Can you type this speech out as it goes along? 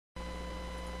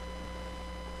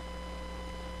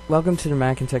Welcome to the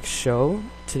McInTEC show.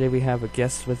 Today we have a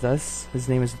guest with us. His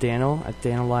name is Dano at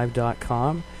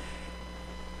danolive.com.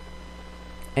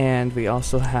 And we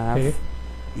also have... Hey.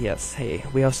 Yes, hey.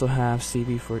 We also have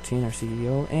CB14, our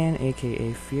CEO, and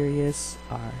AKA Furious,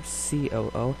 our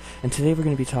COO. And today we're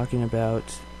going to be talking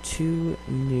about two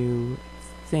new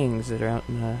things that are out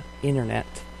in the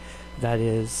internet. That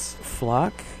is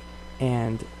Flock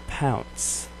and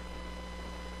Pownce.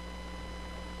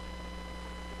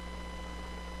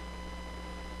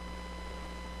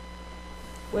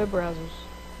 Web browsers.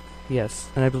 Yes,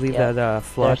 and I believe Yeah, that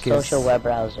Flock They're a is... social web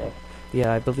browser.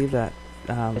 Yeah, I believe that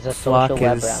It's a Flock social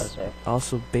web is browser.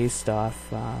 also based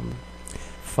off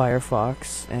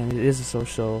Firefox, and it is a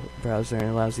social browser and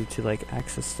allows you to like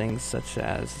access things such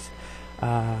as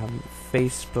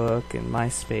Facebook and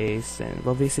MySpace, and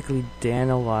well, basically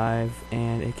Dano Live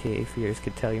and AKA Fears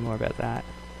could tell you more about that.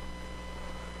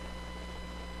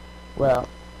 Well,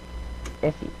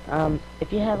 if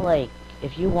you have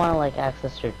if you want to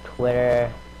access your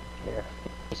Twitter, your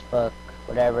Facebook,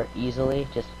 whatever easily,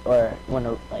 or want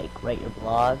to write your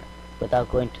blog without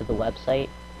going to the website,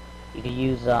 you can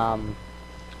use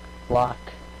Flock.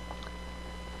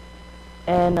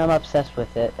 And I'm obsessed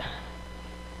with it.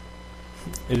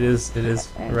 It is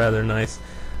rather nice.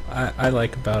 I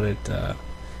like about it,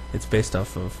 it's based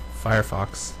off of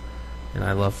Firefox, and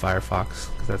I love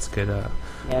Firefox because that's good Yeah,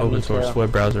 open me source too.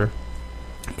 web browser.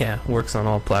 Yeah, works on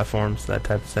all platforms, that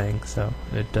type of thing, so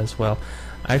it does well.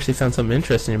 I actually found something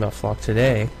interesting about Flock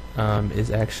today. Is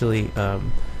actually a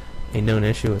known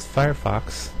issue with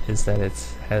Firefox is that it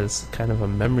has kind of a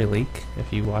memory leak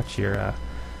if you watch your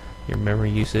memory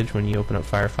usage when you open up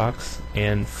Firefox,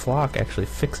 and Flock actually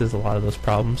fixes a lot of those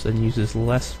problems and uses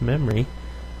less memory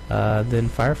than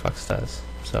Firefox does.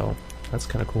 So that's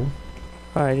kind of cool.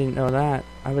 Oh, I didn't know that.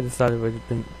 I would have thought it would have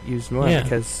been used more Yeah.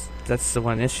 because that's the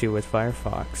one issue with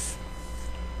Firefox.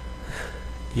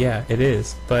 Yeah, it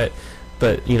is, but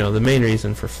you know, the main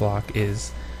reason for Flock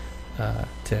is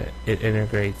it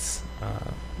integrates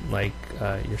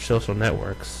your social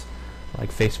networks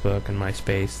like Facebook and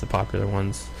MySpace, the popular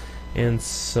ones, and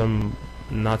some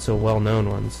not so well known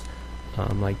ones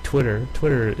like Twitter.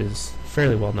 Twitter is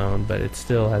fairly well known, but it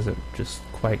still hasn't just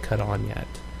quite cut on yet.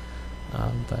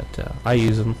 But I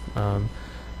use them.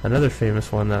 Another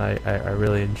famous one that I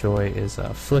really enjoy is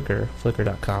Flickr,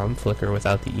 Flickr.com, Flickr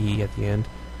without the E at the end,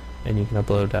 and you can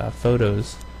upload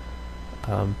photos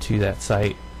to that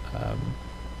site.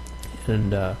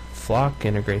 And Flock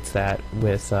integrates that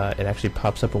with, it actually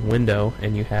pops up a window,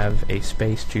 and you have a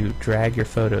space to drag your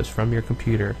photos from your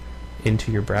computer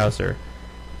into your browser,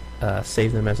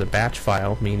 save them as a batch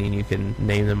file, meaning you can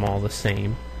name them all the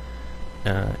same,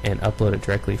 and upload it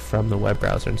directly from the web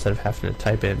browser instead of having to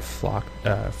type in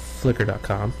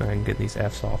Flickr.com. I can get these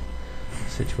F's all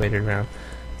situated around.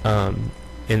 And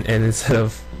instead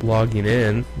of logging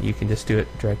in, you can just do it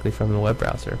directly from the web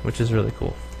browser, which is really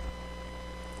cool.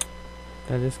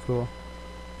 That is cool.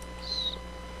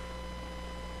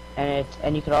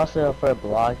 And you could also, for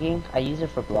blogging, I use it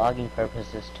for blogging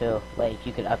purposes too. Like,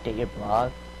 you could update your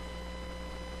blog.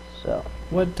 So,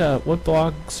 What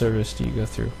blog service do you go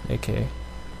through, aka?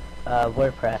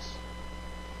 WordPress.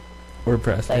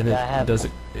 WordPress, Like, and I have-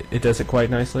 it does it quite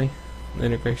nicely. The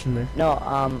integration there. No,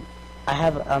 I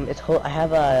have I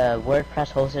have a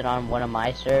WordPress hosted on one of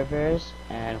my servers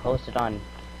and hosted on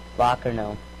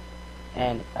Gnome,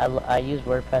 and I use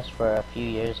WordPress for a few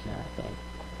years now. I think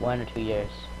 1 or 2 years.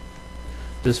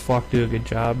 Does Flock do a good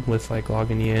job with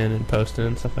logging you in and posting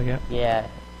and stuff like that? Yeah,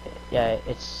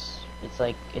 it's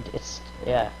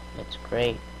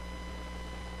great.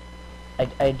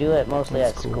 I do it mostly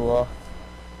That's at cool. school,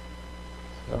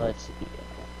 so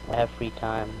I have free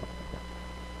time.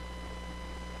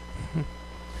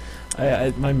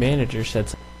 My manager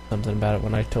said something about it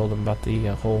when I told him about the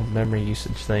whole memory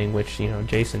usage thing, which, you know,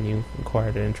 Jason, you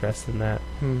acquired an interest in that.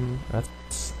 Mm-hmm.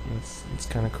 It's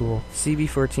kind of cool.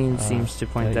 CB14 seems to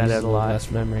point that uses out a little lot.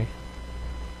 less memory.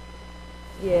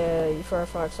 Yeah,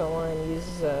 Firefox Online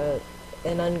uses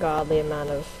an ungodly amount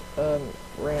of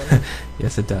RAM.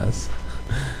 Yes, it does.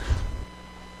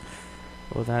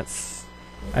 Well, that's...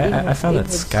 I found that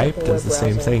Even Skype simple does web the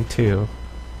same browser. thing too,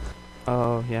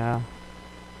 Oh, yeah.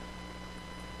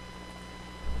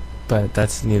 but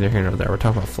that's neither here nor there. We're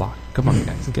talking about Flock. Come on,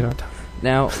 guys, get on top.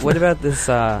 Now, what about this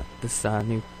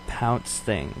new Pownce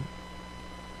thing?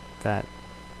 That...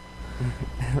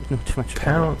 I don't know too much about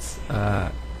it. Pownce,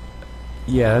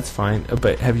 yeah, that's fine.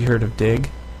 But have you heard of Dig?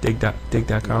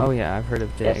 Dig.com? Oh, yeah, I've heard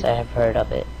of Dig. Yes, I have heard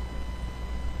of it.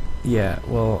 Yeah,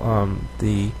 well,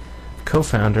 the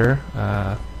co-founder,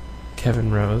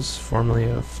 Kevin Rose, formerly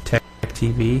of Tech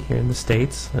TV here in the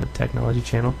States, a technology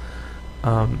channel.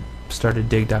 Started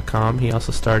dig.com. He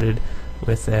also started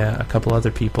with a couple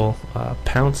other people,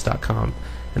 Pownce.com,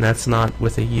 and that's not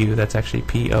with a U, that's actually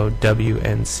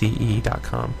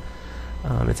POWNCE.com.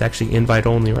 It's actually invite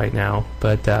only right now,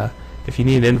 but if you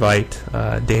need an invite,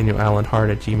 Daniel Allen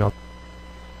Hart at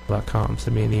gmail.com.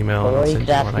 Send me an email. Or I'll you send could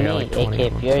you ask one. I got me, like 20 AK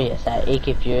of them. Furious, at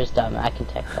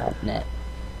akfurious.McInTEC.net.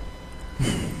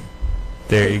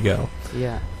 There you go.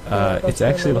 Yeah. It's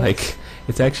actually like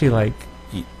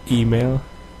email.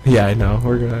 Yeah, I know.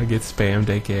 We're gonna get spammed,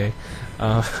 aka.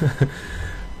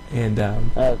 And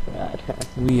Oh god.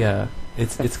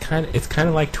 it's kind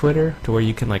of like Twitter, to where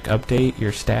you can like update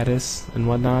your status and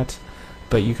whatnot,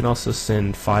 but you can also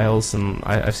send files. And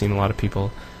I've seen a lot of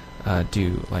people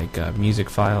do like music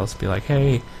files. Be like,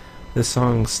 hey, this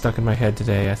song's stuck in my head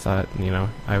today. I thought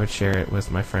I would share it with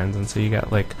my friends, and so you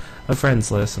got like a friends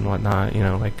list and whatnot.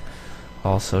 Like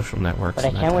all social networks. But I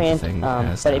and that can't type wait. of thing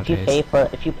has But nowadays.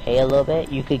 if you pay a little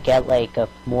bit, you could get like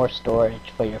more storage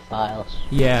for your files.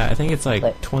 Yeah, I think it's like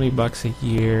But- $20 a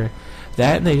year.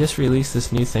 That, and they just released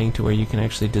this new thing to where you can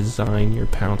actually design your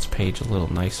Pownce page a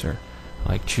little nicer.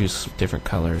 Like choose different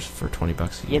colors for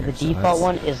 $20 a Yeah, year. the So default that's-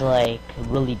 one is like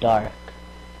really dark.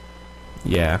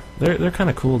 Yeah, they're kind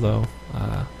of cool though.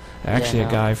 Actually, Yeah,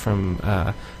 a guy from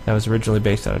that was originally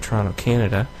based out of Toronto,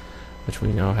 Canada, which we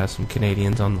know has some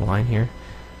Canadians on the line here.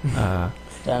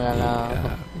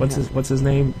 What's his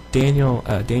name?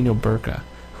 Daniel Burka,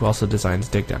 who also designs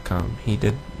dig.com. He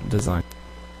did design,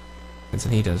 and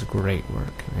he does great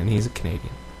work, and he's a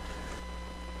Canadian.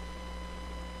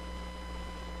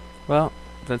 Well,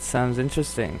 that sounds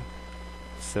interesting.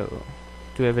 So,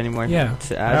 do we have any more Yeah,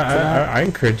 to add to that? I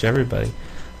encourage everybody.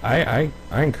 I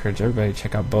encourage everybody to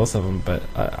check out both of them, but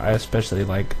I especially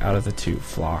like out of the two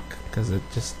Flock, because it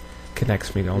just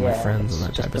connects me to all my Yeah, friends and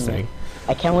it's that type of just thing.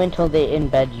 I can't wait until they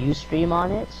embed uStream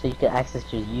on it, so you can access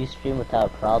your uStream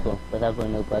without problem, without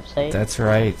going to the website. That's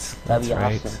right. That'd That's be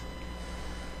right. awesome.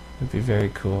 It'd be very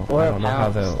cool. Or I don't know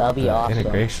how Pownce, that'd be the awesome.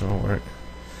 integration will work.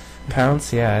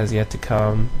 Pownce, yeah, has yet to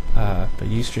come, but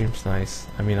uStream's nice.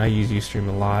 I mean, I use uStream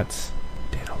a lot.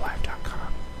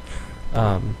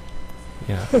 DanoLive.com.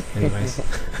 Yeah. Anyways. A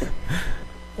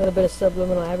little bit of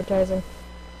subliminal advertising.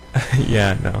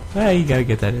 Yeah, no. You gotta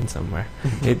get that in somewhere.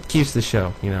 It keeps the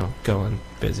show, going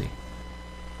busy.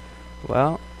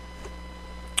 Well,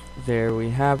 there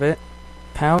we have it.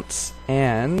 Pownce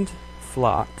and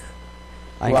Flock.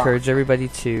 I Flock. encourage everybody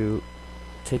to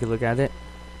take a look at it.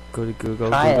 Go to Google,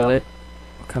 Try Google 'em. it.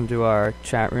 Come to our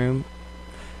chat room.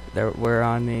 We're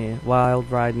on the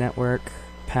Wild Ride Network.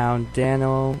 Pound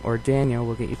Dano or Daniel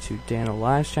will get you to Dano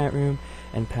Live's chat room,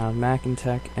 and pound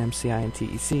McInTEC,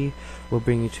 MCINTEC, will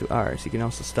bring you to ours. You can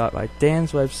also stop by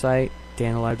Dan's website,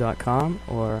 danolive.com,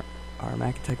 or our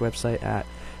McInTEC website at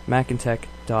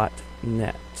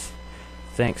McInTEC.net.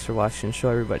 Thanks for watching the show,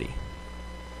 everybody.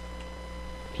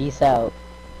 Peace out.